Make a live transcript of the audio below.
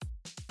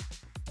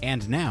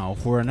And now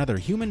for another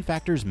Human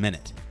Factors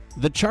Minute.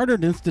 The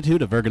Chartered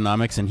Institute of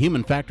Ergonomics and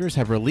Human Factors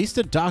have released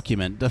a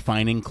document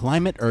defining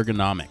climate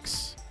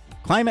ergonomics.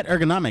 Climate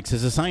ergonomics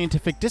is a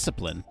scientific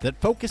discipline that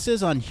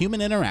focuses on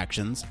human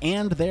interactions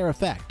and their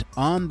effect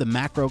on the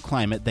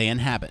macroclimate they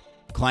inhabit.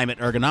 Climate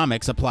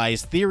ergonomics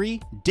applies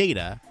theory,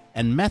 data,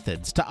 and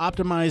methods to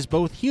optimize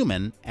both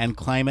human and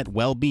climate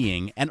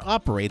well-being and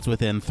operates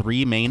within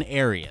three main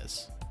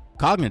areas.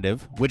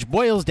 Cognitive, which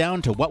boils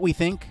down to what we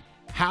think,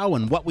 how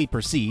and what we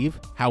perceive,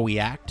 how we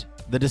act,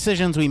 the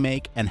decisions we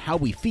make, and how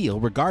we feel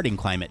regarding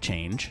climate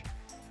change.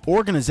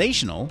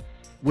 Organizational,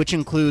 which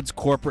includes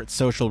corporate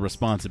social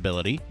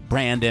responsibility,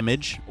 brand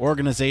image,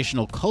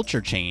 organizational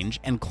culture change,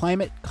 and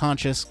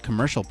climate-conscious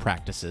commercial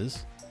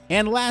practices.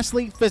 And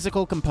lastly,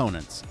 physical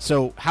components,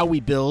 so how we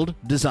build,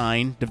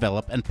 design,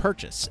 develop, and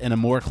purchase in a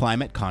more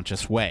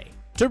climate-conscious way.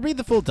 To read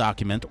the full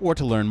document or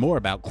to learn more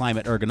about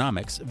climate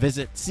ergonomics,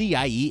 visit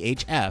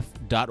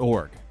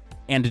ciehf.org.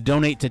 And to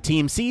donate to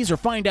Team Seas or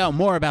find out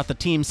more about the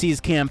Team Seas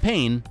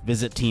campaign,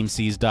 visit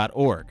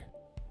teamseas.org.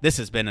 This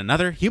has been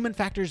another Human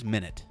Factors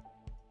Minute.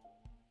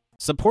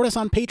 Support us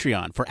on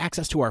Patreon for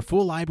access to our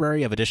full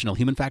library of additional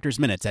Human Factors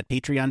Minutes at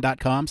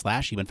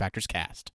patreon.com/HumanFactorsCast.